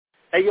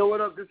Hey, yo,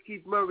 what up? This is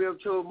Keith Murray. I'm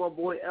chilling with my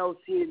boy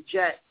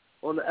LCandjack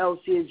on the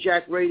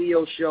LCandjack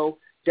radio show.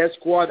 Death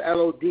Squad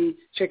LOD.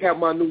 Check out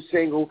my new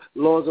single,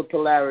 Laws of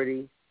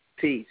Polarity.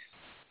 Peace.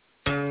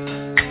 You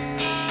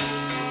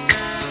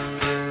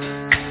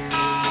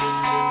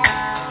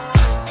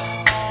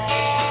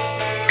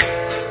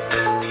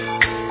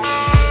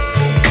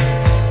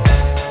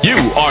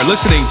are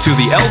listening to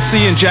the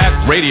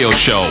LCandjack radio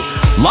show,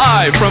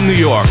 live from New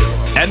York.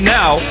 And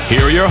now,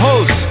 here are your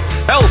hosts,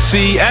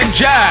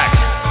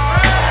 LCandjack.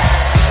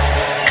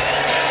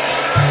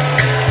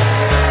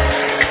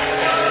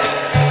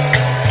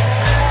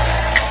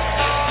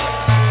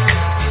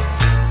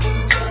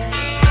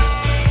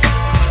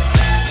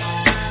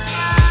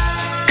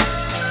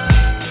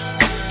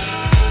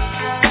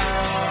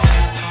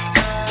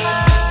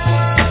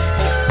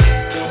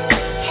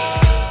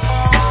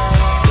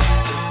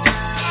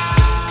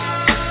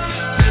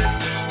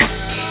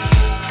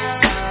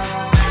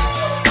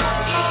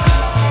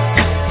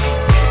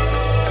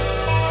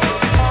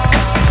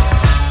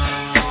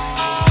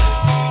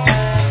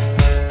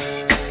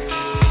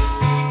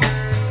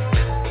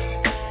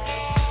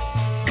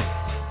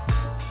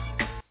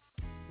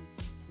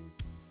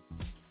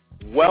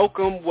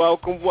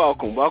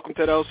 Welcome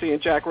to the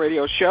LCandjack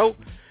radio show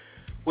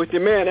with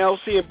your man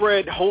LC and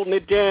Bread holding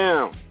it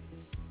down.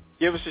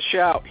 Give us a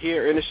shout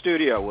here in the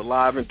studio. We're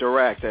live and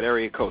direct at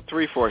area code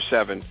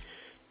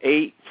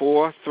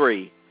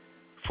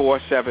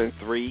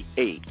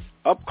 347-843-4738.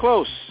 Up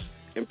close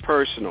and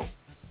personal,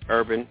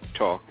 Urban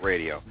Talk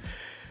Radio.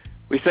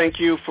 We thank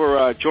you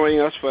for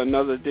joining us for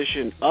another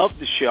edition of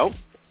the show.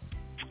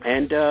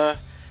 And,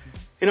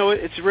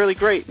 it's really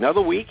great.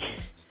 Another week.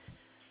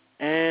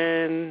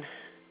 And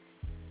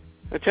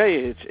I tell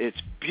you,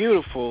 it's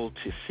beautiful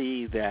to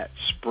see that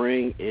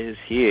spring is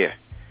here.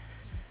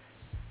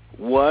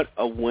 What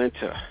a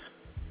winter.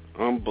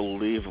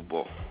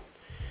 Unbelievable.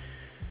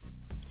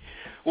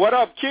 What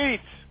up,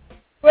 Keith?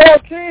 Well,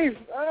 Keith,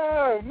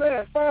 oh,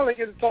 man, finally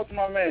get to talk to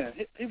my man.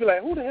 He'd be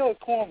like, who the hell is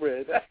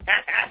Cornbread?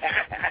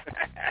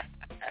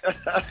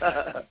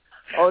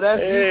 Oh,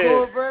 that's you,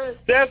 Cornbread?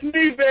 That's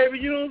me, baby.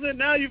 You know what I'm saying?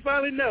 Now you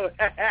finally know.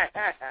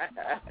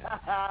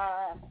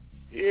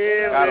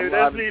 Yeah, baby,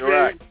 that's me,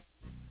 baby.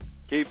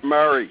 Keith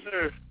Murray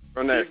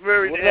from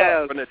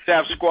the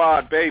Death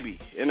Squad, baby,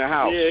 in the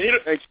house. Yeah,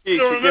 he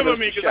don't remember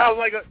me because I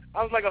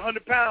was like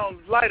 100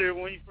 pounds lighter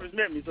when you first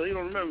met me, so he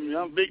don't remember me.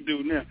 I'm a big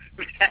dude now.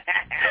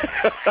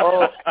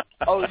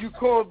 oh, you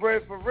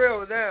Cornbread for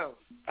real now?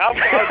 I'm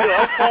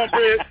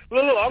Cornbread.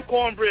 Look, I'm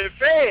Cornbread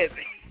fed.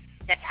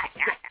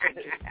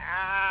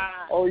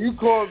 Oh, you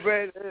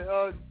Cornbread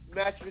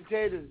mashed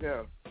potatoes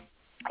now.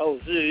 Oh,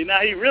 shit.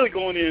 Now he really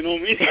going in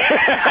on me.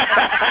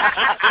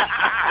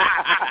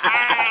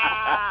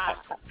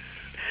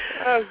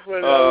 That's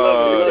funny.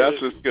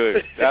 That's what's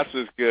good. That's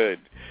what's good.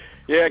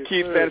 Yeah,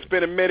 Keith, man, it's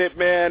been a minute,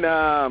 man.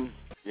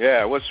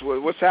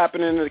 What's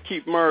happening in the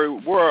Keith Murray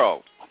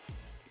world?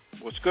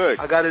 What's good?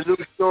 I got a new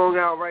song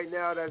out right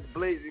now that's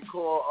blazing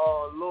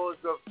called Laws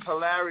of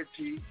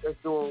Polarity. That's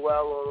doing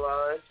well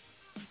online.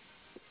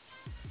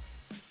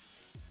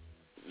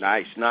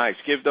 Nice.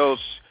 Give those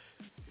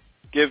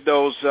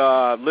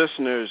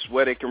listeners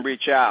where they can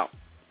reach out.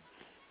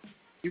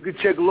 You can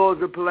check Laws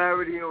of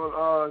Polarity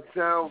on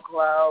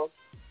SoundCloud,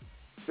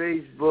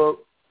 Facebook,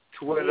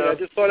 Twitter. Yeah, I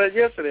just saw that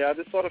yesterday. I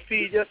just saw the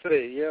feed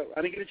yesterday. Yeah,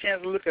 I didn't get a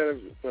chance to look at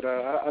it, but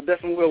I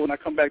definitely will when I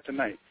come back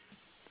tonight.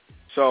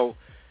 So,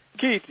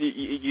 Keith,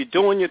 you're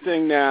doing your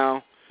thing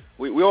now.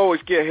 We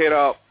always get hit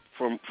up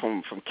from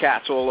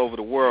cats all over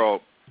the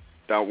world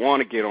that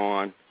want to get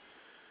on.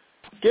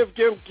 Give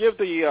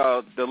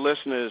the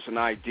listeners an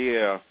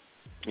idea.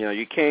 You know,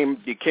 you came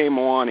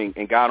on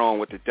and got on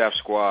with the Death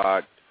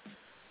Squad,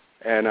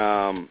 and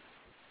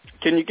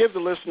can you give the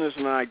listeners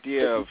an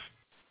idea of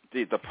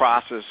the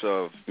process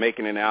of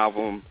making an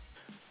album,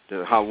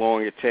 how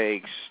long it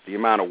takes, the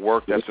amount of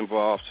work that's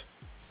involved?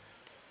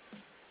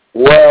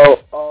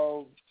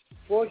 Well,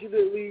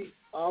 fortunately,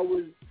 I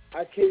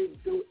came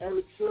through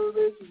Erick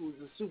Sermon, who's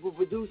a super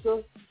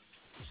producer.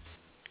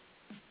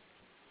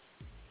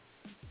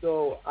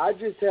 So I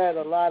just had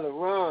a lot of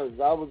rhymes.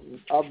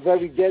 I'm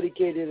very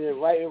dedicated in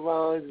writing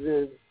rhymes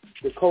and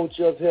the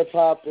culture of hip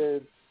hop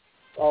and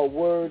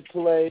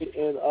wordplay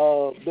and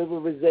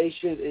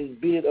memorization and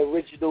being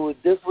original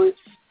and different.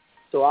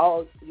 So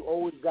I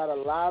always got a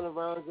lot of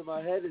rhymes in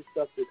my head and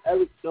stuff. And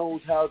Erick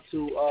knows how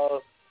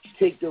to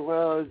take the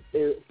rhymes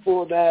and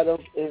format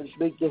them and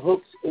make the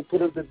hooks and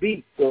put them to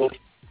beat. So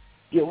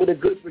get with a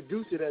good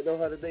producer that knows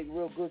how to make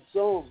real good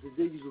songs, and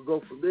then you can go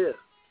from there.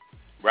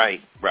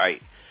 Right.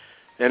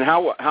 And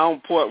how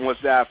important was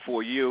that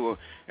for you?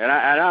 And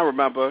I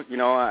remember,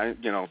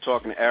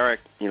 talking to Erick,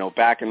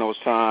 back in those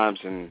times,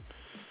 and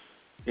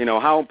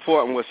how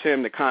important was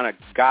him to kind of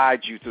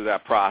guide you through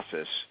that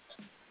process?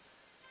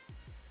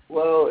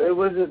 Well, it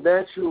was a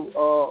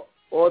natural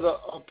order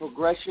of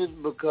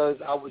progression because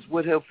I was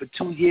with him for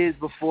 2 years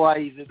before I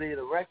even made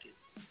a record.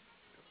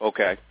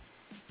 Okay.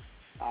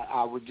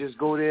 I would just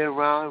go there and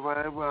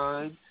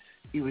rhyme.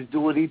 He was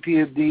doing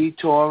EPMD,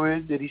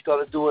 touring. Then he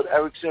started doing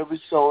Erick Sermon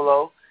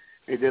solo.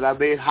 And then I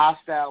made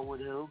Hostile with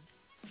him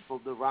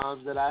from the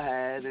rhymes that I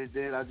had, and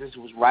then I just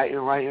was writing,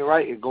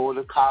 going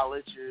to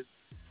college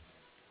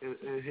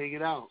and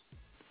hanging out.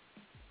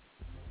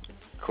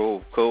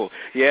 Cool.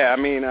 Yeah,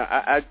 I mean,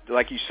 I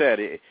like you said,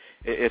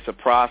 it's a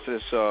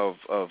process of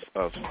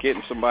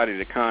getting somebody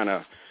to kind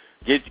of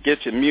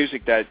get your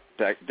music that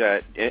and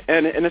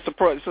it's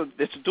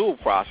a dual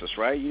process,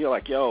 right? You're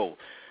like, yo,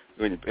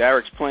 when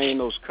Erick's playing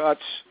those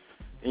cuts,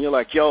 and you're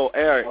like, yo,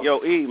 Erick,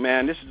 yo, E,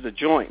 man, this is the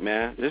joint,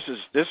 man. This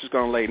is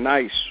gonna lay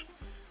nice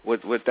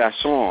with that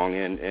song,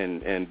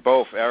 and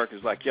both Erick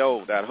is like,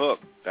 yo, that hook.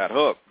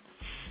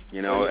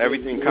 You know,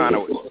 everything's got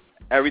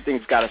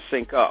to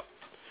sync up.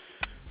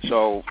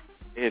 So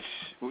it's,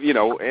 you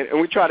know, and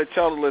we try to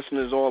tell the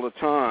listeners all the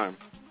time,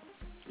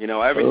 you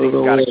know,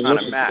 everything's got to kind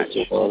of match.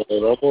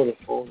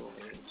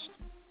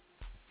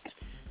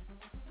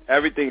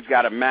 Everything's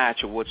got to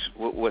match with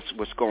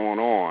what's going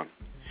on.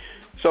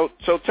 So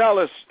tell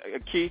us,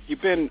 Keith, you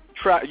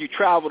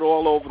traveled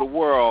all over the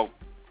world.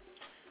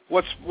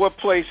 What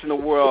place in the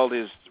world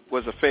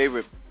was your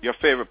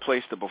favorite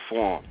place to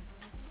perform?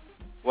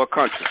 What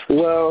country?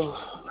 Well,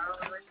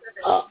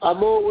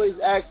 I'm always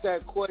asked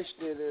that question,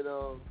 and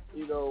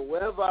you know,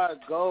 wherever I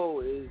go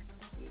is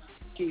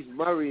Keith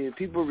Murray, and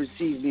people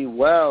receive me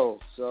well.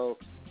 So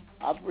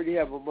I pretty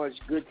have a much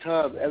good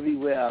time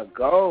everywhere I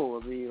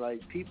go. I mean, like,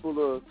 people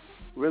are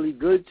really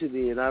good to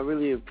me, and I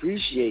really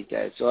appreciate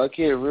that. So I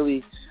can't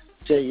really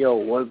say, yo,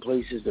 one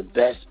place is the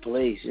best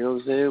place. You know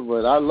what I'm saying?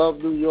 But I love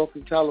New York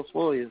and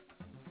California.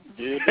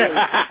 Yeah,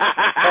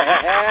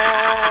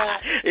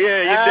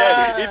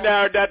 you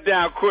narrowed that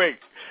down quick.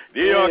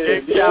 New York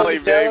and Cali,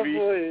 baby.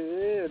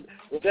 Yeah.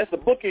 Well, that's the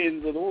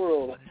bookends of the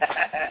world.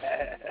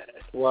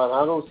 Well,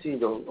 I don't see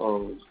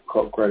the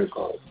credit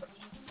cards.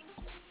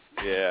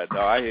 Yeah, no,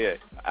 I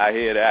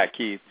hear that,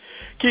 Keith.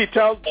 Keith,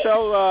 tell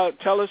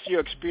us your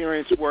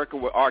experience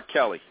working with R.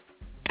 Kelly.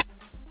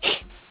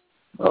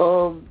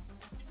 R.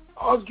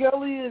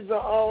 Kelly is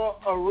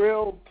a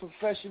real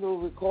professional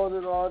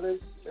recording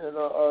artist and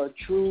a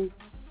true,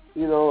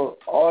 you know,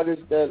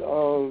 artist that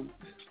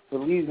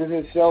believes in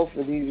himself,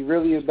 and he's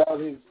really about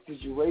his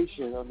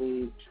situation. I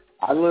mean,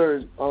 I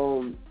learned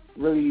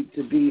really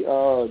to be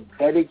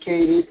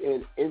dedicated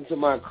and into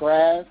my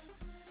craft,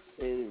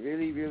 and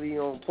really, really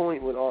on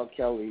point with R.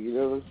 Kelly. You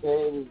know what I'm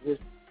saying?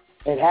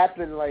 It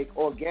happened like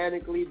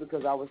organically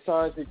because I was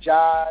signed to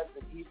Jive,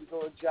 and he was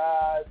on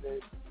Jive,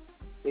 and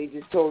they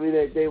just told me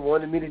that they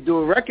wanted me to do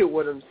a record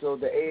with him. So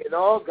the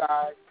A&R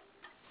guy,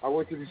 I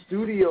went to the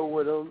studio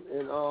with him,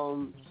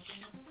 and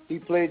he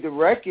played the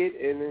record,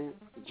 and it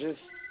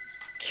just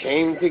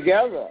came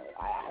together.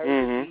 I heard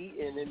the beat,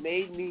 and it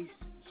made me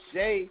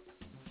say,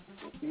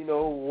 you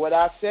know, what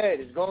I said.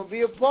 It's going to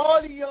be a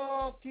party,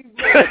 y'all. Keep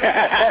going.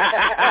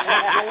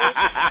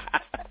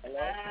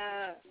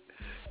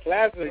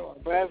 Classic.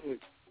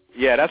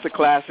 Yeah, that's a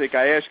classic.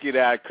 I ask you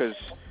that because,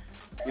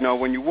 you know,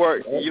 when you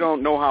work, you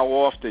don't know how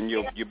often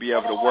you'll be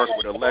able to work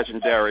with a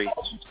legendary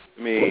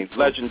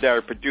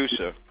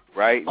producer,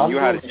 right? And you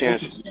had a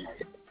chance.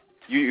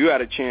 You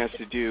had a chance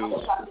to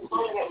do.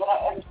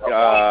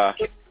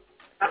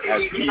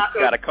 As Keith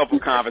got a couple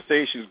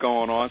conversations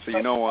going on, so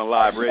you know, on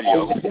live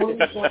radio.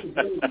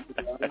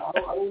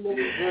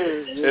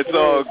 It's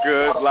all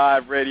good.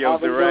 Live radio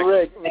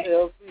direct.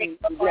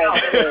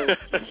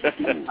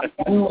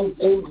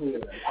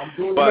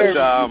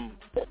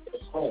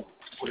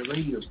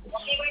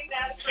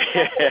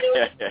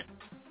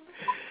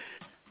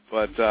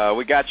 But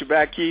we got you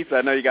back, Keith.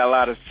 I know you got a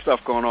lot of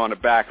stuff going on in the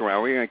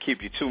background. We're going to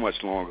keep you too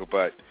much longer,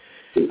 but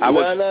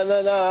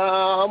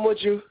No, I'm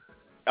with you.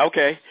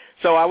 Okay.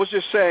 So I was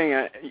just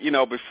saying, you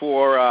know,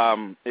 before,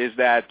 is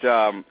that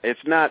it's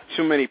not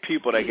too many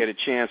people that get a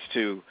chance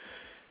to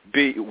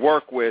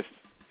work with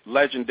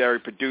legendary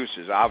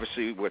producers.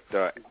 Obviously, with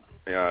the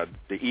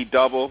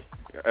E-Double,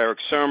 Erick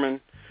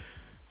Sermon,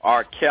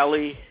 R.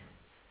 Kelly.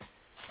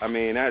 I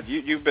mean,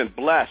 you've been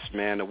blessed,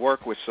 man, to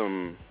work with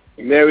some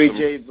Mary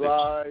J.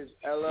 Blige,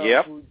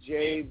 LL Cool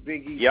J,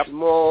 Biggie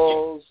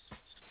Smalls.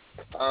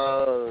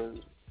 The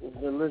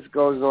list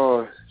goes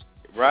on.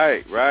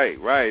 Right.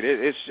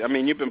 It's. I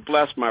mean, you've been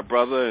blessed, my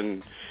brother,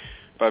 and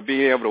by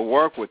being able to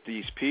work with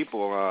these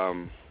people.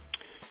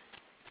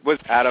 Was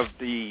out of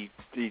the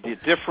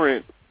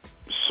different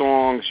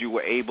songs you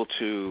were able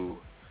to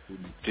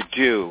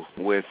do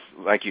with,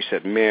 like you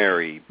said,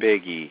 Mary,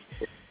 Biggie.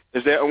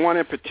 Is there one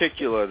in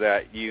particular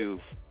that you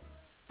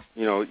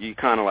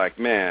kind of like,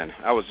 man,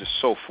 I was just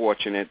so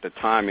fortunate. The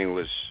timing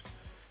was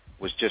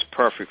just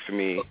perfect for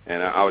me,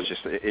 and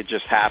it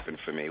just happened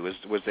for me.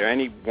 Was there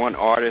any one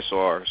artist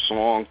or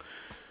song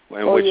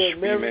in which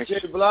Mary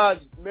J. Blige,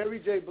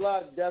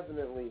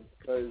 definitely,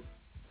 because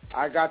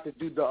I got to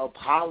do the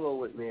Apollo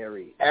with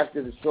Mary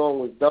after the song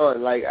was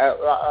done. Like,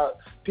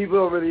 people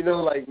don't really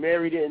know, like,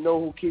 Mary didn't know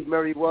who Keith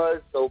Murray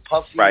was, so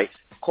Puffy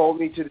called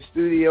me to the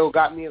studio,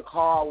 got me a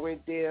car, I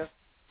went there.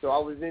 So I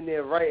was in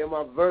there writing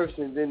my verse,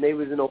 and then they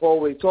was in the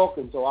hallway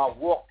talking, so I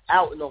walked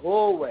out in the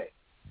hallway.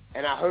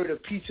 And I heard a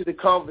piece of the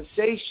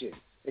conversation.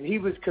 and he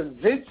was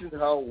convincing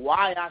her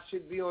why I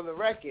should be on the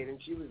record, and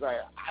she was like,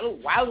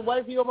 why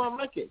is he on my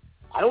record?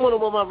 I don't want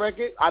him on my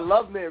record. I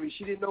love Mary.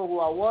 She didn't know who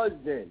I was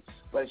then,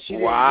 but she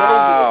didn't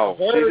know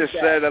me. She just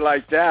said it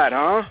like that,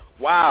 huh?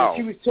 Wow. And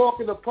she was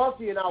talking to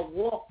Puffy, and I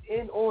walked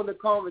in on the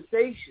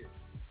conversation.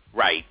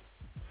 Right.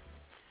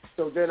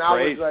 So then I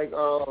was like,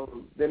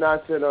 then I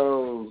said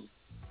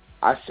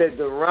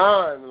the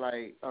rhyme,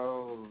 like,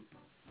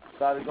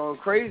 started going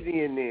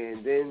crazy in there,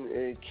 and then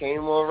it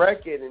came on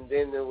record, and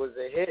then there was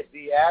a hit,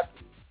 Be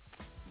Happy.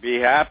 Be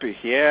Happy,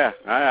 yeah.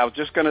 I was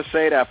just going to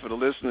say that for the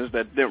listeners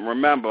that didn't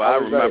remember. I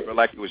remember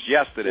like it was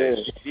yesterday.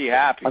 Yeah. Be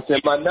Happy. I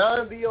said, my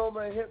nine be on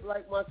my hip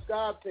like my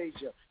sky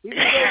pager. Even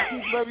though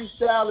she's very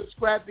stylish,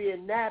 scrappy,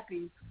 and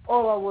nappy,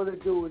 all I want to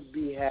do is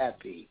be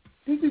happy.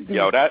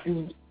 Yo, that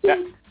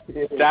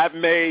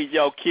made,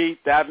 Keith,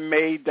 that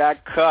made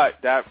that cut.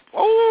 That,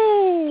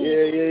 oh.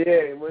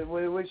 Yeah.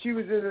 When she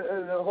was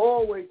in the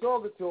hallway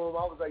talking to him,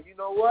 I was like, you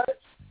know what?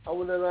 I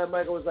went in that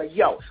mic. I was like,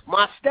 yo,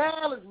 my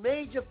style is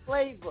major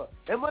flavor.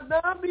 And my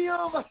be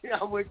on my...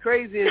 I went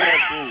crazy in that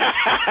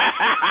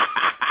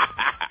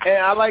booth.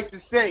 And I like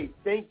to say,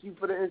 thank you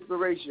for the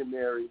inspiration,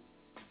 Mary.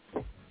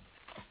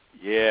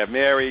 Yeah,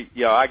 Mary.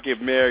 I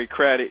give Mary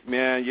credit,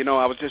 man.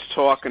 I was just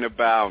talking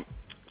about...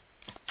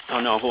 I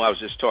don't know who I was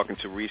just talking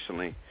to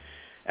recently.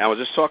 And I was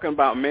just talking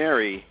about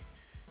Mary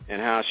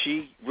and how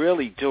she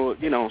really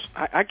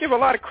I give her a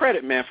lot of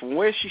credit, man, from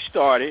where she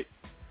started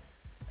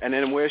and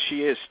then where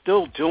she is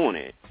still doing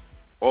it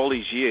all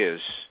these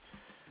years.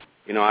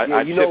 I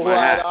had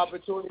the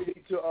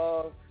opportunity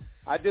to,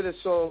 I did a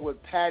song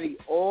with Patty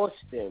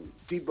Austin.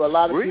 A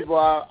lot of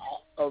people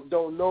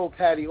don't know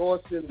Patty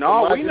Austin.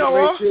 No, we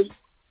know her.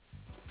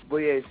 But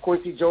yeah,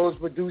 Quincy Jones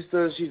produced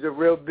her. She's a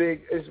real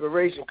big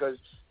inspiration because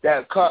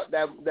that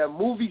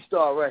movie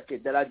star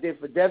record that I did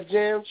for Def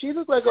Jam, she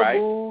looked like a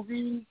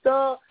movie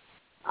star.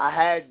 I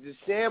had the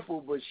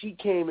sample, but she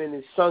came in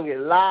and sung it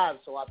live,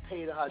 so I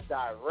paid her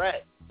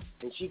direct.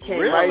 And she came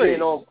right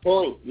in on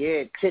point.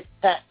 Yeah, tit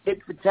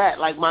for tat,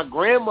 like my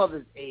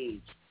grandmother's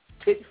age.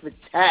 Tit for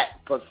tat,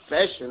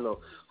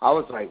 professional. I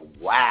was like,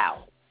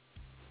 wow.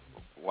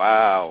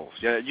 Wow.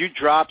 Yeah, you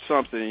dropped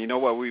something. You know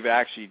what? We've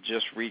actually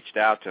just reached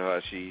out to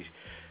her.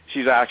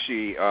 She's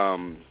actually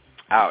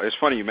out. It's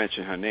funny you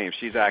mentioned her name.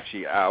 She's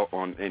actually out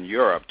in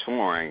Europe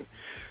touring,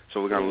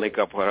 so we're gonna link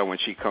up with her when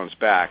she comes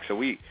back. So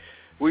we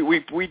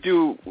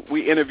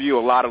interview a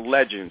lot of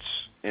legends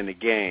in the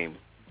game,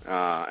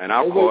 and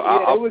I'll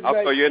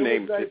throw your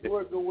name. It was nice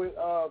working with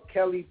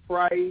Kelly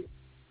Price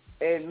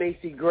and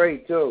Macy Gray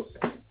too.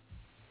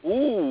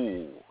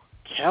 Ooh,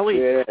 Kelly.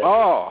 Yeah.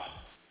 Oh,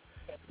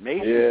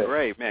 Macy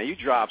Gray, man, you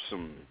dropped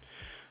some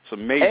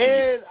major.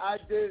 And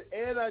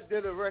I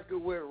did a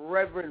record with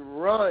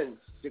Reverend Run,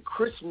 the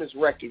Christmas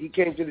record. He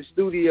came to the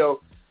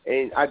studio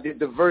and I did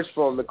the verse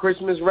for him. The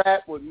Christmas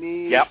rap with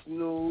me,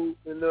 Snoop,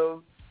 and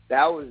them.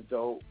 That was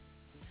dope.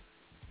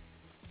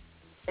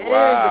 And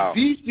the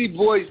Beastie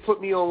Boys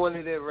put me on one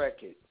of their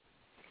records.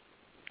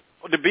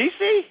 Oh, the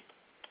Beastie?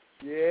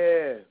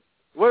 Yeah.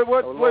 A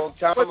long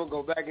time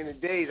ago, back in the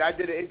days, I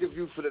did an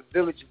interview for the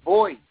Village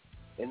Voice,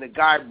 and the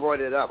guy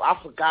brought it up. I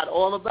forgot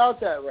all about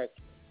that record.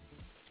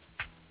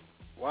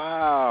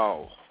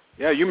 Wow.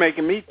 Yeah, you're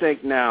making me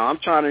think now. I'm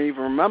trying to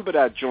even remember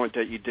that joint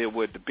that you did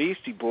with the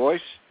Beastie Boys.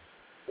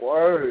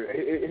 Word.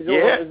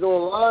 It's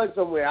online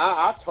somewhere.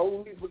 I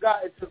totally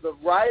forgot until the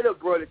writer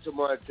brought it to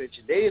my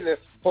attention. They in the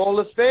Hall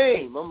of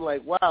Fame. I'm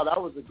like, wow,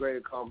 that was a great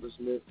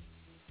accomplishment.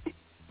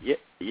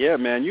 Yeah,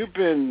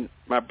 man.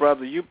 My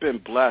brother, you've been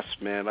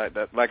blessed, man.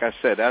 Like I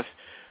said, that's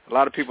a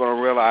lot of people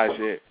don't realize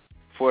it.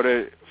 For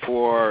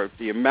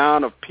the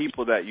amount of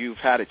people that you've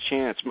had a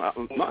chance,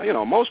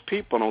 most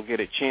people don't get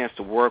a chance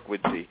to work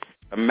with the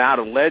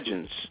amount of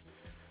legends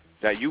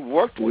that you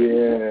worked with.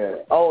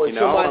 Yeah. Oh, and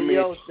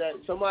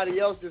somebody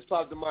else just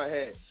popped in my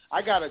head.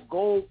 I got a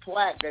gold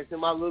plaque that's in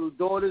my little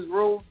daughter's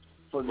room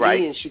for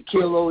me and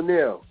Shaquille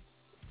O'Neal.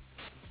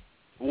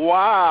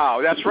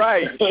 Wow, that's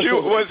right.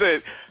 Was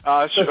it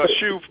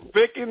Shoe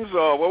Pickens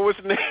or what was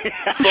the name?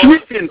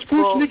 Snickens.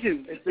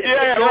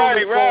 Yeah,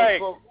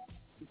 right.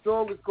 The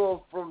song is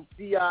called From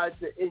C.I.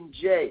 to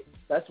N.J.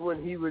 That's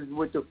when he was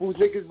with the Foo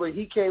Snickers, but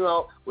he came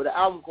out with an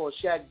album called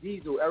Shaq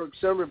Diesel. Erick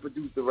Sermon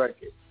produced the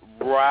record.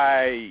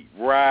 Right.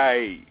 Wow.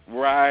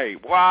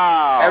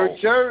 Erick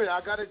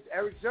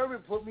Sermon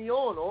put me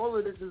on. All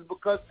of this is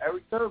because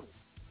Erick Sermon.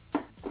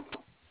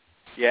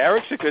 Yeah,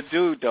 Eric's a good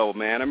dude, though,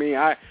 man. I mean,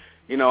 I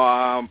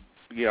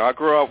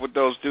grew up with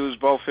those dudes,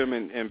 both him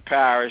and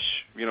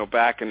Parrish,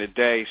 back in the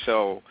day.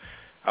 So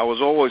I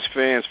was always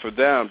fans for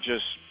them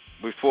just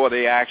before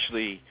they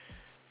actually,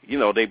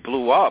 they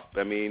blew up.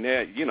 I mean,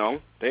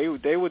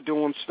 they were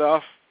doing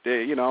stuff.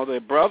 Their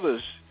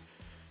brothers,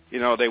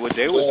 they were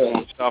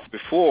doing stuff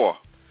before,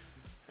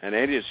 and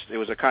it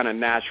was a kind of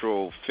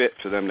natural fit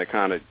for them to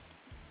kind of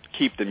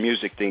keep the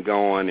music thing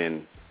going,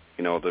 and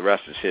the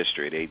rest is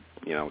history. They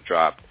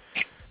dropped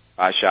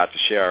I Shot the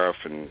Sheriff,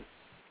 and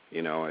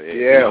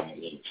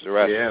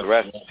the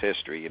rest is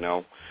history.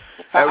 Erick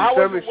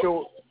Sermon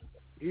showed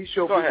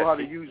people how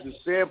to use the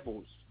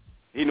samples.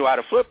 He knew how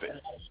to flip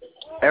it.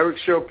 Erick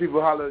showed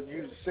people how to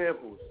use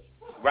samples.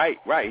 Right.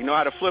 He know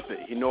how to flip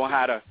it. He know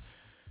how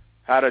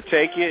to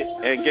take it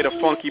and get a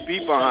funky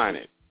beat behind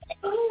it.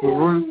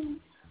 Mm-hmm.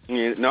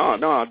 Yeah,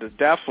 no,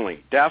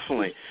 definitely.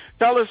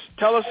 Tell us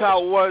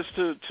how it was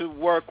to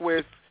work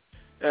with,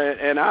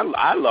 and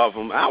I love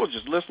him. I was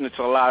just listening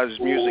to a lot of his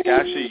music.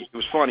 Actually, it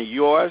was funny,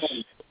 yours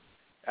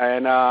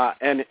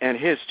and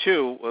his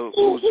too.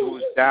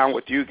 Who's down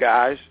with you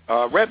guys?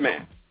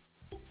 Redman.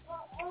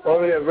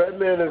 Oh yeah,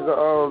 Redman is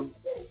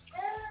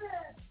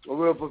a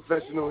real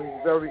professional.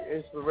 He's very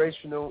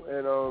inspirational,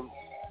 and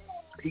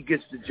he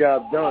gets the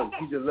job done.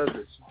 He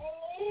delivers.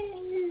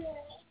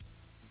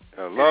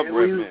 I love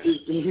Redman.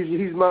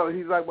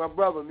 He's like my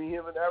brother. Me,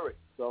 him, and Erick.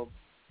 So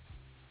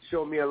he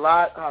showed me a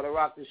lot how to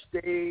rock the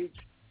stage,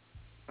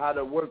 how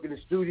to work in the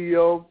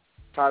studio,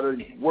 how to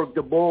work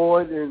the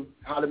board, and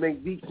how to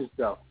make beats and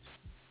stuff.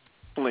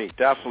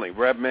 Definitely.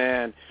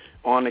 Redman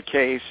on the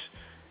case.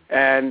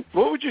 And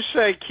what would you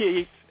say,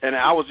 Keith? And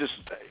I was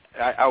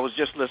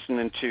just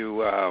listening to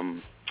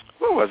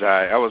what was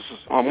I? I was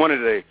on one of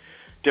the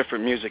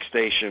different music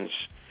stations,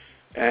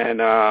 and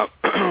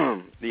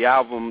the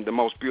album "The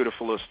Most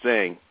Beautifullest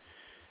Thing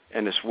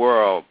in This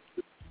World."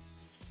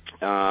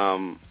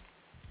 I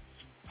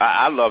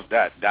love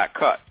that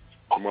cut,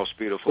 "The Most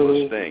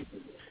Beautifullest Thing."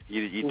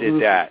 You did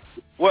that.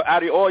 What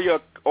out of all your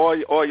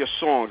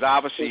songs?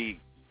 Obviously,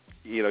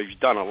 you've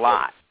done a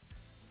lot.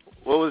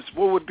 What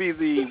would be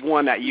the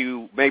one that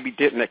you maybe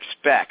didn't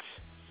expect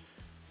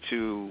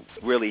to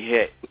really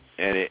hit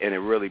and it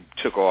really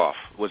took off?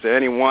 Was there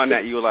any one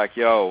that you were like,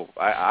 yo,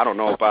 I don't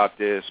know about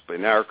this,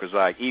 but Erick was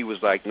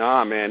like,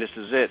 nah, man, this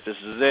is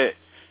it.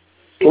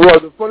 Well,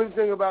 the funny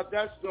thing about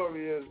that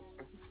story is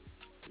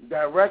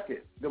that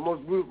record, "The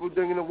Most Beautiful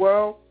Thing in the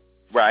World,"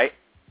 right?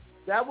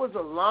 That was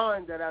a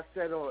line that I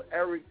said on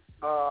Erick's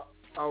a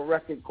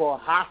record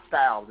called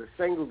 "Hostile," the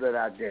single that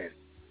I did.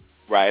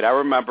 Right, I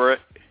remember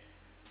it.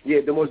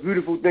 Yeah, the most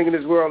beautiful thing in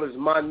this world is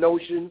my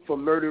notion for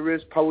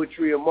murderous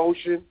poetry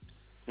emotion.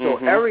 So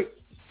Erick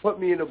put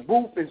me in a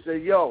booth and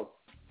said, yo,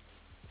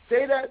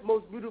 say that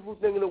most beautiful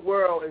thing in the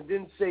world and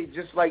then say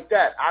just like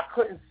that. I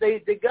couldn't say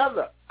it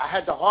together. I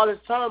had the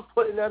hardest time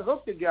putting that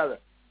hook together.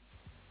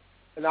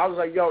 And I was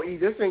like, yo, E,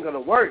 this ain't going to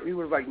work. He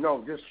was like,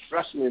 no, just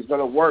trust me, it's going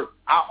to work.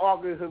 I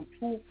argued him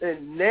tooth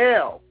and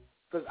nail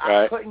because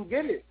I couldn't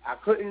get it. I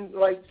couldn't,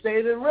 say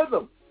it in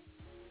rhythm.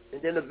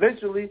 And then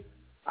eventually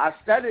I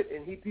said it,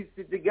 and he pieced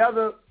it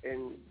together,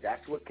 and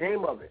that's what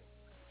came of it.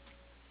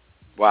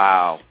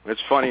 Wow. It's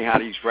funny how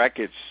these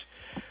records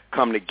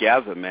come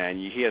together, man.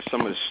 You hear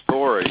some of the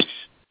stories,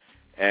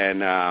 and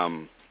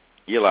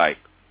you're like,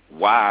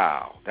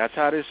 wow, that's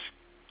how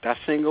that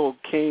single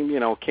came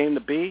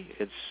to be.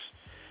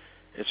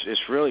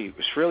 It's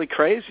really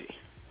crazy.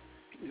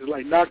 He's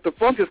like Dr.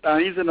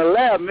 Funkenstein. He's in the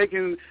lab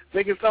making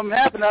something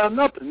happen out of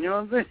nothing. You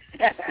know what I'm saying?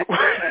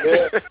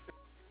 Yeah.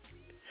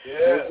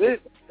 That's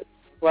it.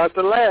 Well, at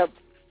the lab.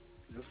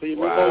 So you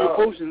make all your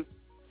potions.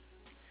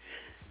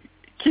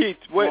 Keith,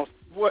 what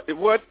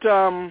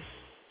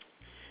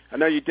I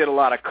know you did a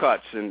lot of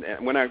cuts, and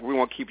we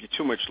won't keep you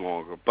too much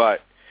longer,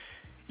 but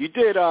you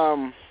did,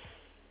 I'm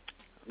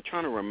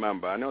trying to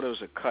remember. I know there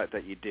was a cut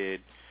that you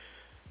did.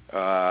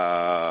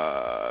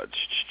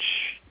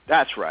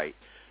 That's right.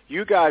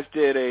 You guys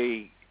did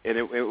and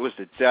it was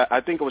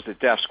I think it was the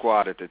Def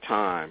Squad at the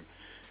time,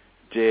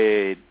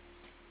 did,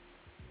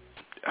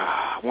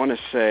 I want to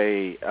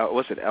say,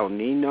 was it El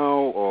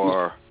Nino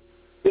or?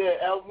 Yeah,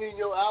 El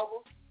Nino album.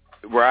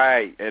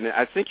 Right, and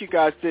I think you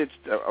guys did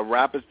a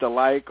Rapper's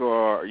Delight,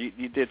 or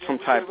you did some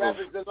type of...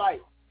 Rapper's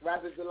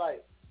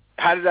Delight.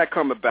 How did that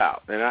come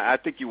about? And I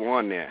think you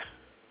won there.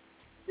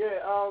 Yeah,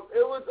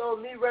 it was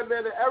me,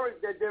 Redman, and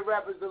Erick that did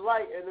Rapper's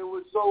Delight, and it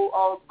was so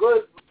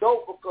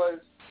dope because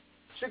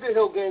Sugar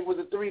Hill Gang was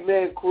a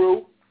three-man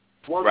crew.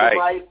 One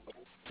Delight,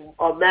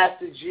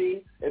 Master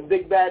G, and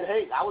Big Bad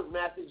Hank. I was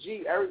Master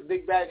G, Erick,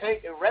 Big Bad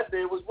Hank, and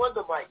Redman was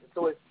Wonder Mike,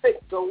 so it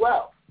fit so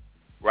well.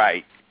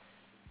 Right.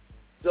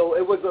 So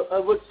it was an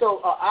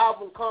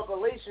album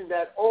compilation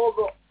that all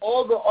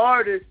the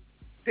artists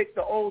picked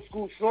the old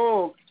school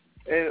songs,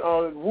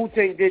 and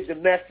Wu-Tang did The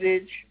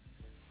Message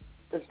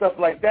and stuff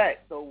like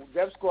that. So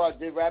Def Squad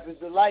did Rapper's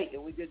Delight,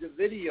 and we did the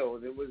video,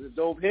 and it was a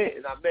dope hit.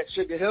 And I met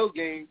Sugar Hill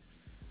Gang,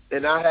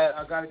 and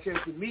I got a chance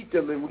to meet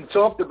them, and we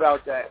talked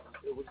about that.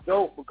 It was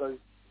dope because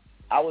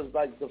I was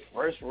like the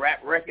first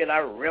rap record I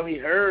really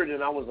heard,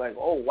 and I was like,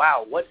 oh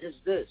wow, what is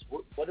this?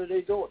 What are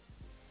they doing?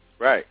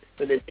 Right.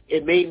 And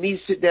it made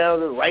me sit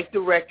down and write the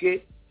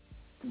record,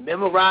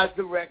 memorize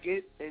the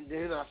record, and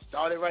then I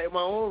started writing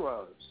my own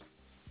rhymes.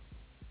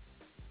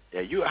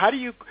 Yeah, how do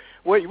you?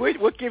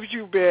 What gives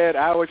you, man?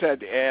 I always had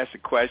to ask the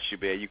question,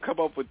 man. You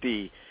come up with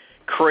the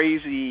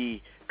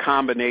crazy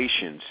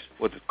combinations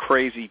with the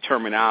crazy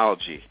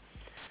terminology.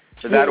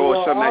 Is that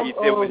always something that you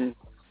did with?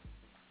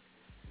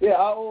 Yeah,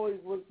 I always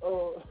was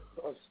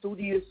a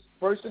studious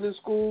person in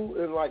school,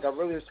 and I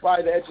really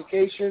aspired to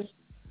education.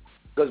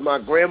 Because my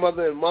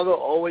grandmother and mother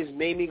always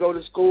made me go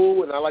to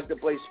school, and I like to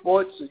play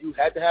sports, so you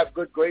had to have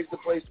good grades to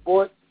play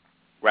sports.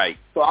 Right.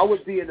 So I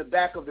would be in the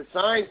back of the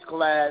science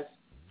class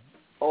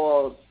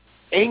or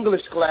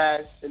English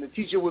class, and the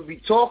teacher would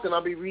be talking.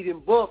 I'd be reading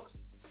books,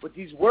 but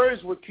these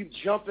words would keep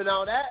jumping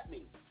out at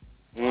me.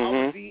 So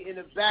I would be in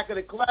the back of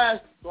the class,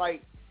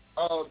 like,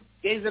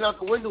 gazing out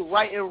the window,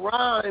 writing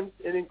rhymes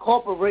and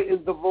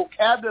incorporating the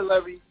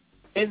vocabulary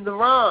in the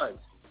rhymes.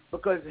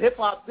 Because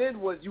hip-hop then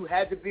was you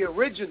had to be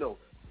original.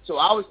 So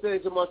I was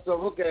saying to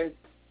myself, okay,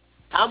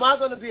 how am I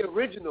going to be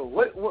original?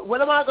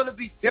 What am I going to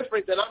be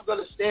different that I'm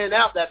going to stand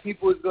out, that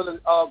people is going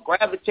to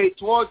gravitate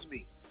towards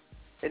me?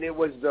 And it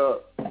was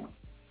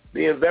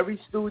being very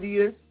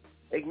studious,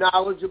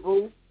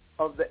 acknowledgeable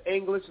of the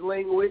English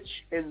language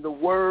and the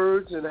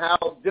words and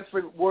how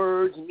different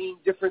words mean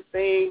different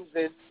things.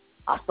 And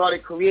I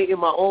started creating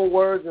my own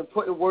words and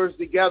putting words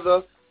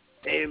together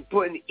and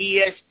putting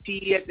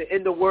EST at the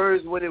end of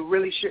words when it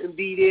really shouldn't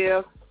be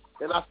there.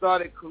 And I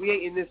started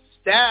creating this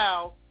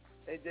style,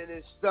 and then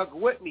it stuck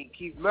with me.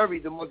 Keith Murray,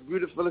 the most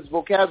beautifulest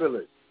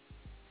vocabulary.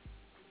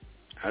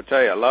 I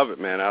tell you, I love it,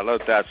 man. I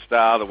love that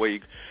style, the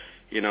way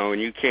you know, when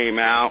you came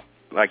out,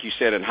 like you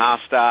said, in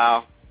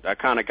Hostile, that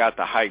kind of got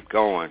the hype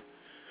going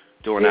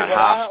during that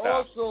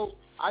Hostile.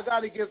 I got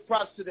to give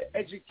props to the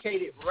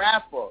educated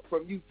rapper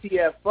from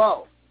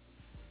UTFO.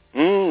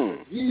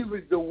 He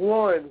was the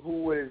one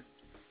who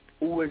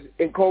was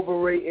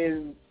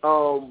incorporating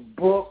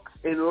books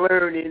and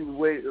learning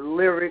with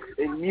lyrics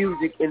and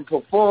music and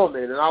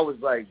performing. And I was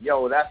like,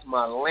 yo, that's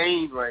my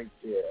lane right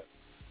there.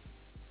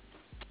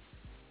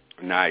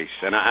 Nice.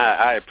 And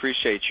I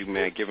appreciate you,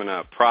 man, giving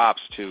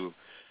props to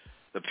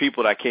the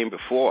people that came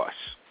before us.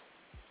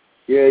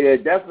 Yeah,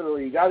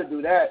 definitely. You got to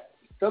do that.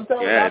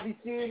 Sometimes I be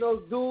seeing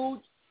those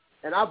dudes,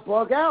 and I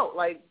bug out.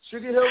 Like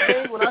Sugar Hill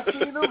Gang, when I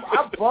seen them,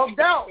 I bugged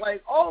out.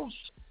 Like, oh,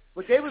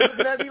 but they was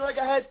looking at me like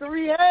I had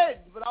 3 heads.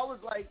 But I was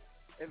like,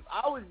 if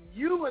I was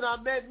you and I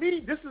met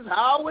me, this is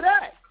how I would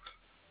act.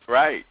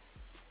 Right.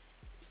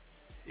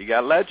 You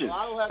got legends. So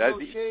I don't have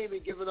no shame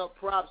in giving up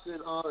props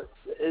and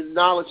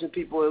acknowledging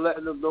people and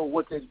letting them know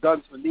what they've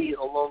done for me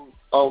along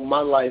my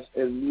life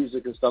and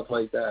music and stuff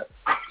like that.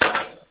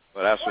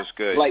 Well, that's what's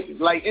good.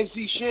 Like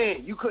MC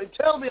Shan. You couldn't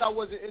tell me I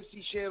wasn't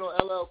MC Shan or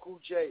LL Cool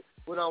J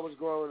when I was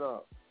growing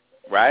up.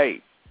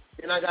 Right.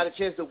 And I got a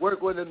chance to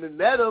work with them and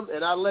met them,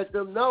 and I let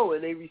them know,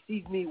 and they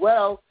received me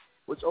well,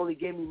 which only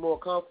gave me more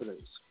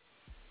confidence.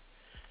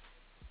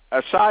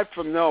 Aside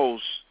from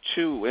those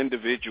 2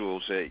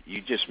 individuals that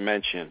you just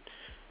mentioned,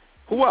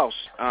 who else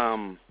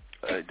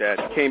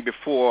that came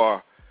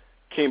before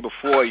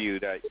you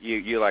that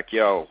you're like,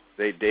 yo,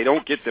 they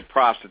don't get the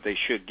props that they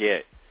should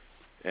get,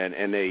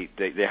 and they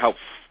help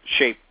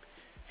shape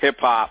hip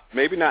hop?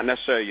 Maybe not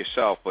necessarily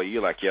yourself, but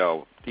you're like,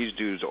 yo, these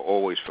dudes are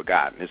always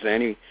forgotten. Is there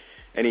any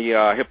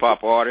hip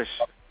hop artists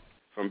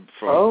from?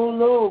 I don't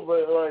know,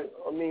 but like,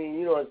 I mean,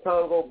 you know, as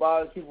time goes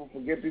by, people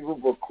forget people.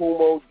 But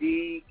Kumo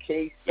D,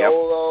 K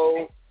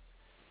Solo.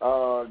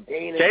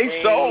 Dana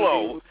K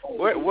Solo.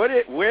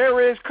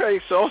 Where is K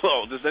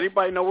Solo? Does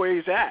anybody know where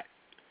he's at?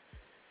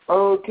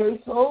 K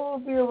Solo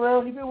be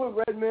around. He's been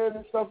with Redman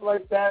and stuff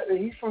like that. And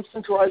he's from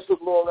Central Islip,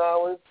 Long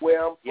Island,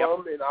 where I'm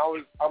from. And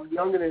I'm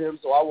younger than him,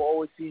 so I will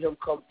always see him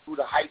come through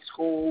the high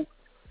school,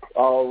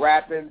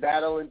 rapping,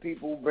 battling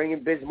people,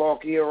 bringing Biz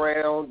Markie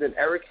around. And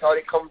Eric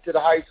started coming to the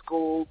high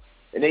school,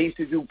 and they used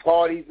to do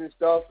parties and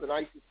stuff. And I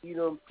used to see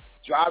them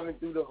driving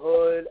through the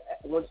hood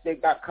once they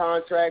got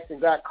contracts and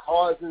got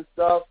cars and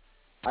stuff.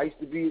 I used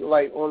to be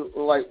like on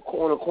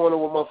a corner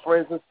with my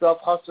friends and stuff,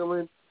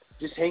 hustling,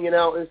 just hanging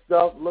out and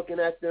stuff, looking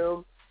at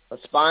them,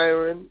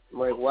 aspiring. I'm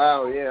like,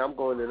 wow, yeah, I'm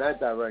going in that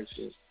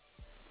direction.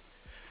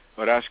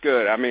 Well, that's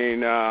good. I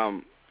mean,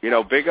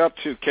 big up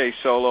to K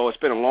Solo. It's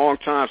been a long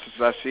time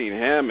since I've seen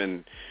him,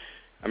 and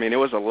I mean, there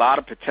was a lot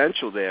of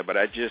potential there, but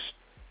I just,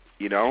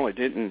 it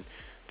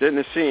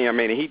didn't see. I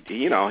mean,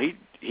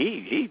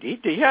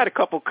 he had a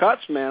couple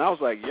cuts, man. I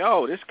was like,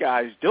 yo, this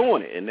guy's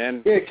doing it. And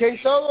then K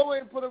Solo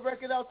ain't put a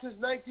record out since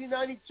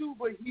 1992,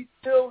 but he's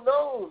still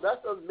known.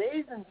 That's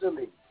amazing to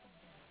me.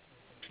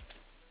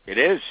 It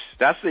is.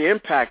 That's the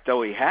impact,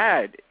 though, he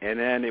had. And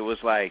then it was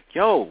like,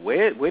 yo,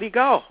 where'd he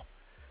go?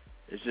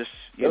 It's just,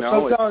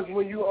 sometimes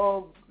when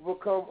you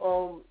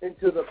become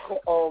into the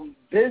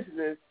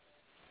business,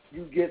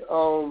 you get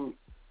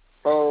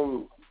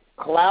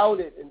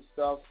clouded and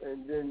stuff,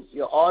 and then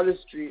your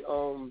artistry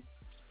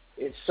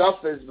it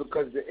suffers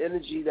because the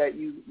energy that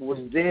you was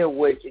there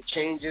with, it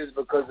changes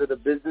because of the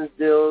business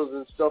deals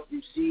and stuff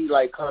you see,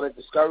 like, kind of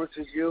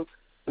discourages you.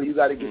 So you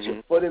got to get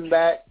your footing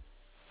back.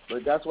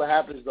 But that's what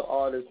happens to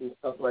artists and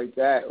stuff like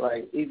that.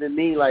 Like, even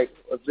me, like,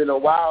 it's been a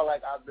while,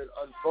 like, I've been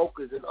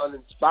unfocused and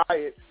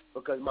uninspired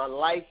because my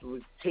life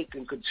was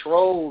taking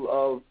control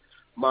of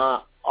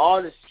my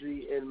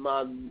artistry and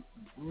my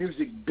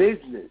music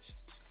business.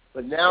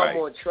 But now I'm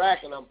on track,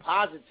 and I'm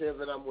positive,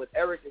 and I'm with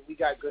Eric, and we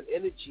got good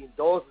energy, and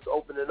doors is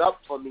opening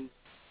up for me,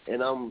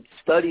 and I'm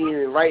studying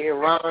and writing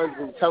rhymes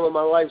and telling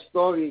my life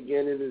story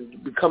again, and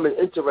it's becoming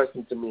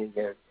interesting to me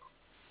again.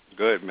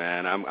 Good,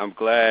 man. I'm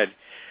glad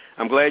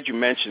you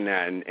mentioned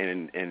that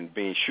and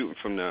being shooting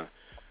from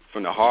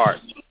the heart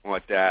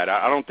like that.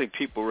 I don't think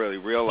people really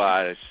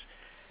realize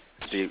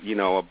you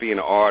know, of being an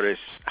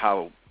artist,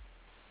 how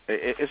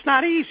it's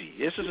not easy.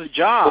 This is a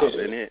job,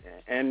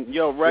 and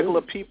you know,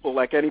 regular people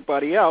like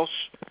anybody else,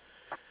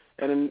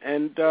 and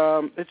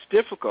it's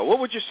difficult. What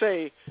would you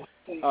say,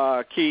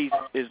 Keith,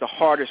 is the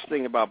hardest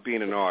thing about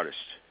being an artist?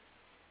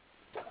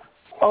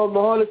 The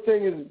hardest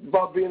thing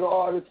about being an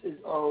artist is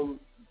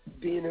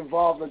being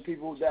involved in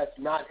people that's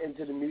not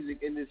into the music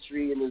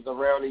industry and is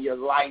around in your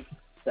life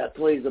that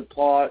plays a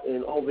part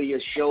and over your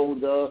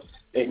shoulder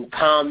and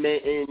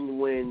commenting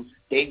when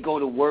they go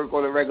to work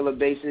on a regular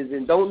basis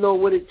and don't know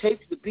what it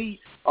takes to be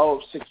a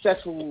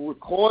successful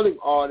recording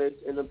artist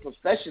and a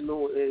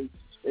professional and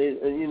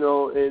you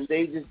know, and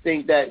they just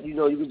think that, you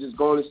know, you can just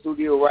go in the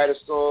studio, write a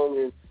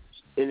song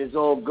and it's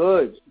all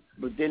good.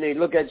 But then they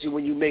look at you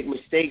when you make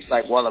mistakes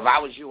like, well, if I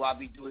was you, I'd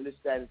be doing this,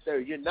 that, and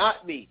third. You're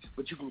not me,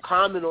 but you can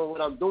comment on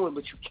what I'm doing,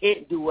 but you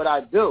can't do what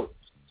I do.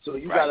 So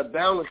you got to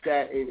balance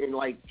that and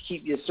like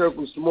keep your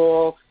circle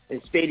small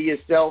and stay to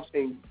yourself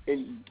and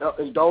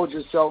indulge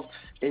yourself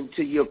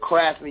into your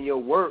craft and your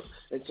work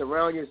and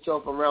surround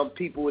yourself around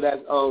people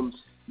that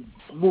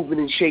moving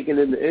and shaking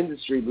in the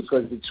industry,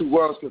 because the two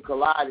worlds can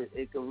collide and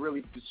it can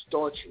really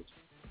distort you.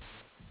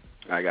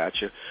 I got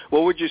you.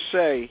 What would you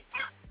say?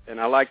 And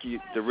I like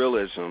the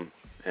realism,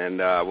 and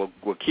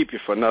we'll keep you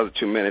for another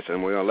 2 minutes,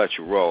 and we're gonna let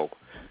you roll.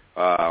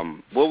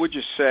 What would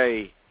you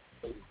say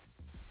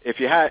if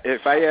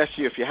I asked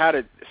you if you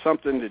had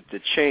something to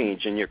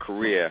change in your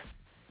career,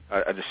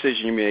 a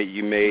decision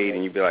you made,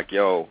 and you'd be like,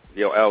 yo,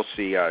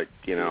 LC,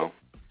 you know,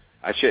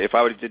 if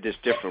I would have did this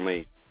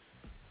differently,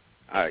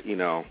 you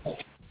know,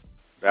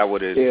 that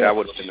would have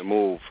been the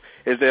move.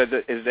 Is there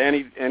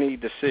any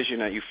decision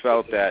that you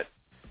felt that,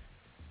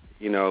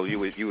 you know, you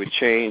would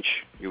change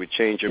your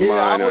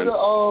mind?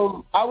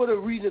 I would have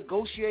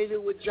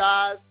renegotiated with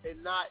Jive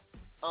and not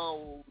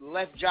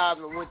left Jive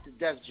and went to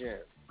Def Jam.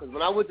 Because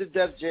when I went to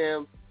Def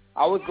Jam,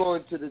 I was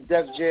going to the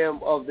Def Jam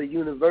of the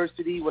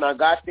university. When I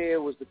got there,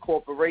 it was the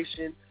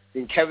corporation.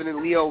 Then Kevin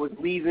and Leo was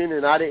leaving,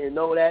 and I didn't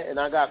know that. And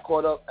I got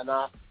caught up, and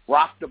I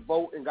rocked the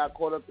boat and got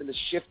caught up in the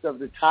shift of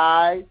the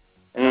tide.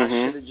 And I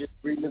should have just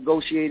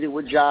renegotiated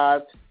with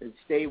Jive and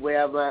stayed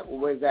where I'm at.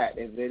 Where's that?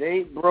 If it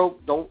ain't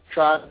broke, don't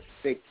try to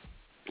fix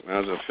it. I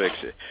was gonna fix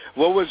it.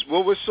 What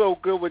was so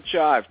good with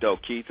Jive though,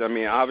 Keith? I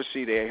mean,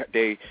 obviously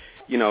they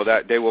you know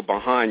that they were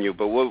behind you,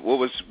 but what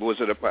was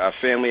it a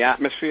family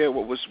atmosphere?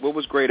 What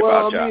was great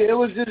about Jive? I mean,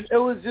 it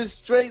was just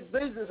straight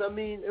business. I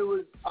mean, it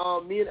was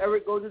me and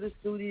Eric go to the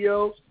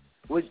studio,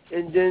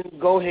 and then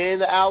go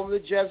hand the album to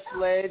Jeff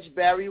Sledge,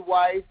 Barry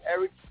Weiss,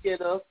 Eric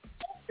Skinner,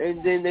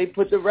 and then they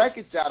put the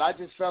records out. I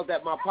just felt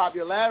that my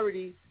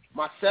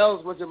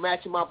sales wasn't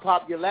matching my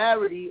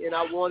popularity, and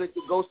I wanted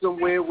to go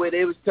somewhere where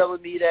they was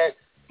telling me that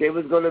they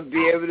was going to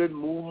be able to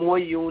move more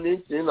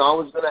units, and I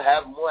was going to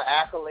have more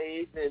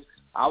accolades, and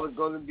I was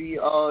going to be,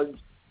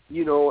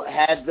 you know,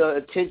 had the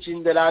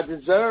attention that I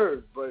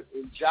deserved. But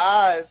in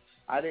Jive,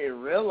 I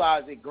didn't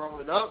realize it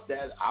growing up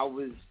that I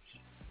was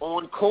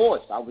on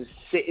course. I was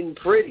sitting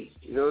pretty.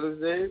 You know what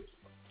I'm saying?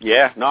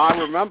 Yeah, no, I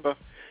remember.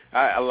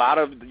 A lot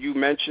of you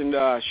mentioned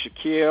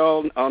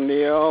Shaquille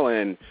O'Neal,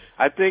 and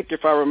I think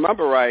if I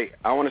remember right,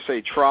 I want to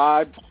say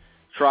Tribe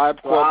Called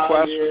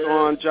Quest was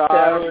on Jive.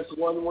 Terrence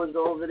One was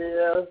over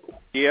there.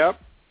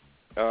 Yep.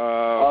 Who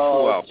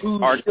else? Too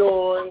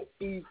Short,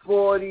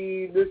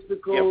 E40,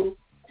 Mystical.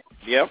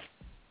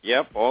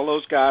 Yep. All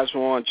those guys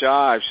were on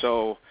Jive.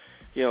 So,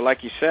 you know,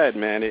 like you said,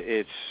 man,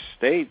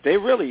 they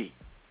really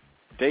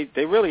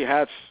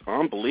had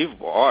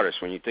unbelievable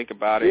artists when you think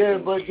about it. Yeah,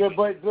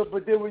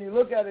 but then when you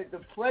look at it,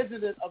 the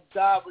president of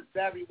Jive was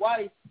Barry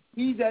Weiss.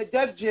 He's at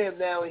Def Jam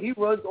now, and he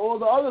runs all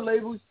the other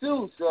labels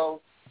too.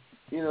 So,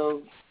 you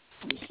know,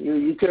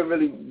 you couldn't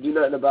really do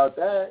nothing about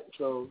that.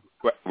 So,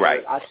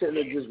 right. I shouldn't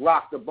have just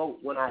rocked the boat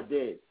when I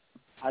did.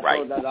 I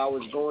thought that I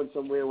was going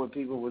somewhere where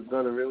people was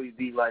going to really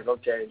be like,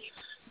 okay,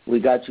 we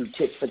got you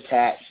tit for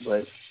tat,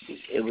 but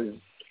it was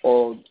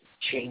all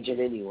changing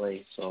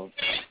anyway. So.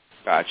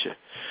 Gotcha.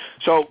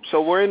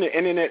 So we're in the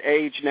internet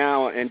age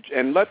now,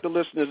 and let the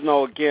listeners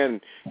know again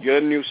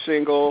your new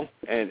single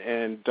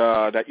and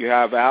that you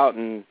have out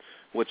and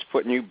what's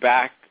putting you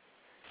back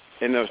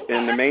in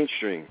the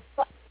mainstream.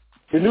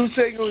 The new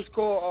single is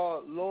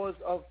called Laws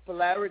of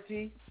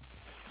Polarity,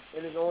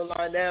 and it's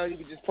online now. You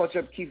can just punch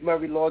up Keith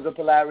Murray Laws of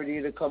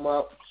Polarity to come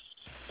up.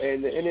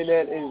 And the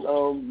internet is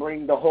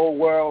bring the whole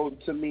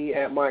world to me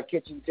at my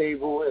kitchen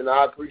table, and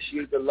I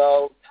appreciate the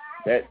love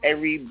that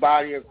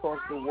everybody across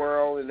the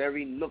world and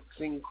every nooks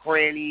and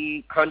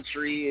cranny,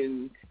 country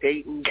and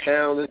state and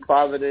town and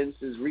Providence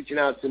is reaching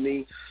out to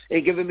me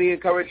and giving me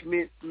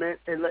encouragement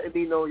and letting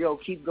me know, yo,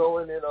 keep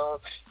going, and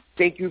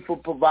thank you for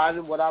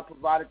providing what I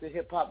provided to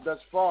hip-hop thus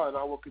far, and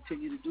I will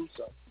continue to do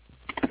so.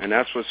 And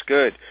that's what's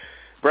good.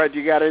 Brad,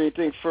 you got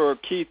anything for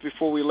Keith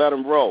before we let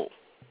him roll?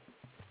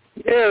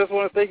 Yeah, I just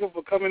want to thank him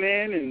for coming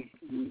in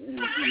and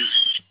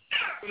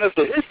giving us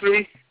the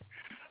history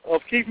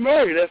of Keith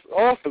Murray. That's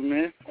awesome,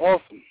 man.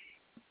 Awesome.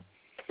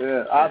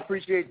 Yeah, I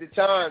appreciate the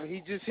time.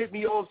 He just hit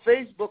me on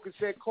Facebook and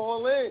said,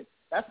 call in.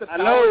 That's the I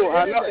know.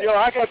 Yo,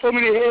 I got so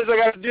many heads I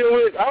got to deal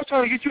with. I was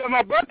trying to get you at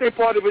my birthday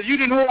party, but you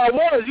didn't know who I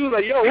was. You was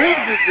like, yo, who is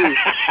this dude?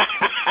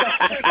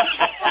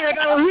 I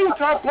got a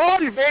rooftop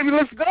party, baby.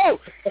 Let's go.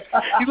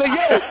 He's like,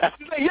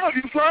 yo,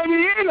 you fly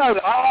me in? I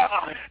was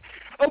like,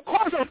 of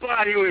course I'll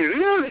fly you in.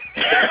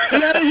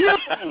 Yeah,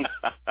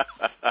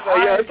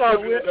 it's all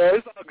good, man.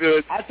 It's all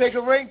good. I'll take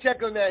a rain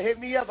check on that. Hit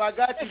me up. I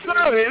got you. It's all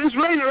right. It's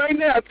raining right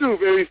now, too,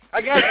 baby.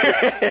 I got you.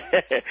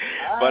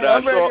 But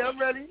I'm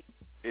ready.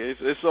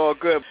 It's all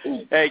good.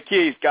 Hey,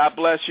 Keith, God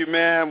bless you,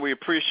 man. We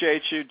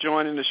appreciate you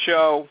joining the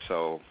show.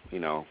 So,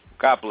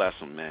 God bless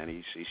him, man.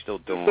 He's still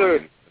doing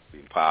it.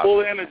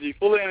 Full energy.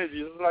 Full of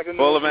energy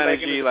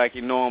like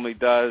he normally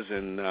does.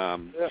 And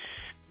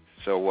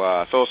so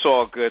it's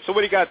all good. So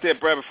what do you got there,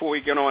 Brett, before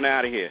we get on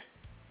out of here?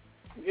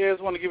 Yeah, I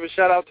just want to give a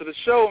shout-out to the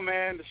show,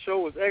 man. The show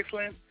was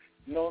excellent.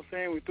 You know what I'm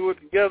saying? We threw it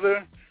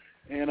together,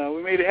 and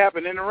we made it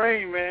happen in the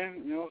rain,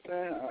 man. You know what I'm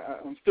saying?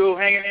 I'm still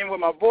hanging in with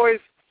my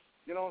voice.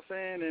 You know what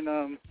I'm saying?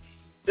 And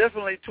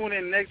definitely tune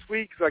in next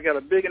week because I got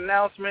a big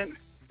announcement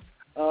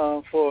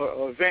for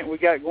an event we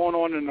got going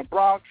on in the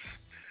Bronx.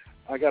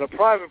 I got a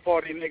private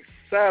party next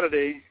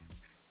Saturday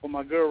for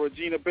my girl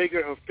Regina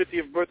Baker, her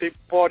 50th birthday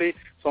party.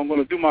 So I'm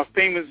going to do my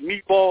famous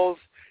meatballs.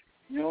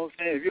 You know what I'm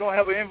saying? If you don't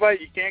have an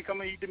invite, you can't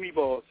come and eat the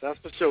meatballs. That's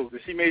for sure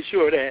because she made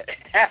sure of that.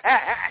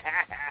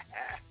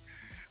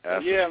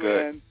 That's yeah,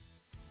 good. Man.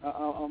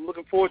 I'm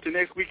looking forward to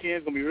next weekend.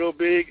 It's going to be real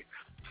big.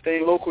 Stay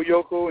local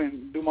Yoko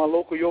and do my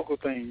local Yoko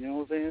thing, you know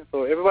what I'm saying?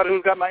 So everybody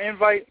who's got my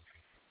invite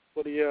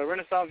for the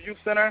Renaissance Youth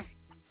Center,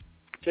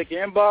 check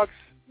your inbox.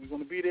 We're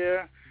going to be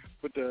there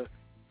with the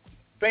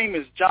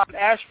famous John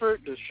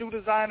Ashford, the shoe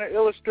designer,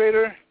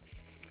 illustrator,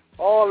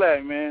 all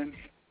that, man.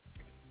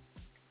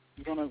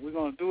 We're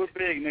gonna do it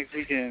big next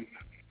weekend.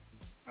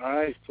 All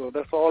right, so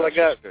that's all I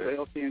got for the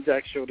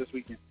LCandjack show this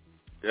weekend.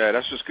 Yeah,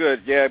 that's just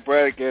good. Yeah,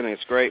 Brad, again,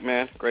 it's great,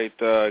 man. Great,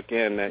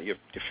 again, that you're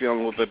feeling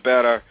a little bit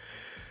better.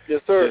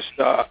 Yes, sir. Just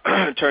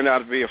turned out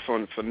to be a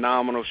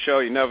phenomenal show.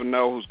 You never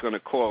know who's going to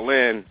call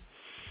in.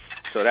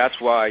 So that's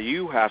why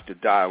you have to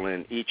dial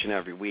in each and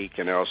every week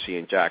in the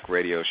LCandjack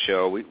radio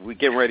show. We're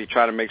getting ready to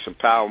try to make some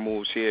power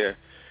moves here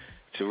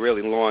to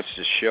really launch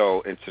the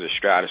show into the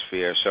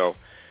stratosphere. So,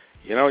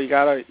 you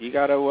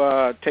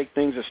gotta take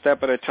things a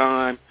step at a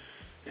time.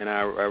 And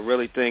I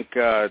really think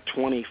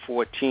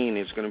 2014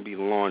 is going to be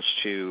launched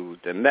to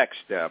the next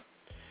step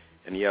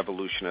in the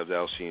evolution of the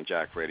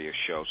LCandjack radio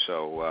show.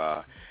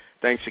 So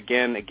thanks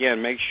again.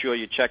 Again, make sure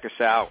you check us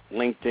out,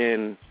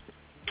 LinkedIn,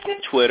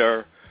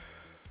 Twitter,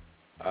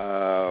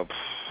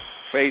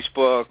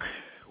 Facebook,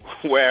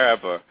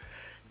 wherever.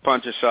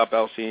 Punch us up,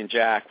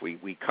 LCandjack.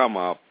 We come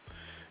up.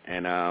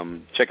 And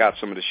check out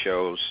some of the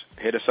shows.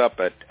 Hit us up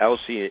at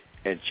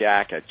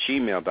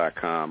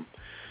lcandjack@gmail.com.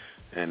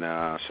 And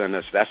send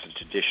us, that's a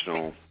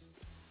traditional,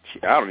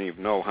 I don't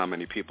even know how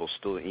many people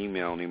still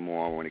email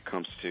anymore when it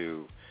comes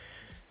to,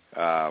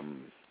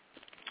 when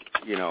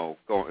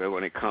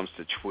it comes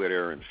to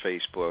Twitter and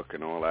Facebook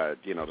and all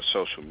that, the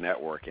social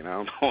networking. I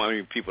don't know how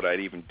many people that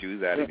even do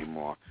that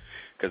anymore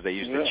because they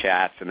use the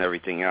chats and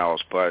everything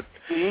else. But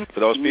for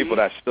those people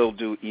that still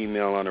do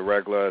email on a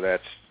regular,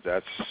 that's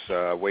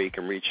where you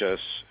can reach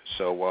us.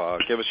 So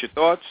give us your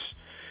thoughts.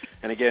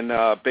 And again,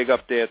 big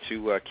up there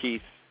to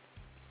Keith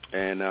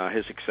and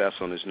his success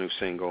on his new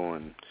single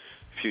and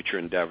future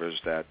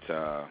endeavors that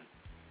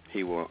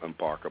he will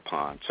embark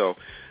upon. So,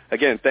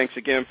 again, thanks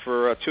again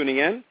for tuning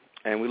in,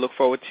 and we look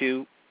forward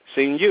to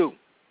seeing you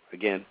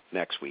again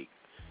next week.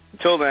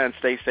 Until then,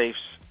 stay safe,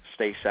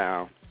 stay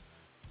sound.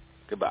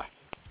 Goodbye.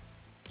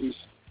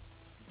 Peace.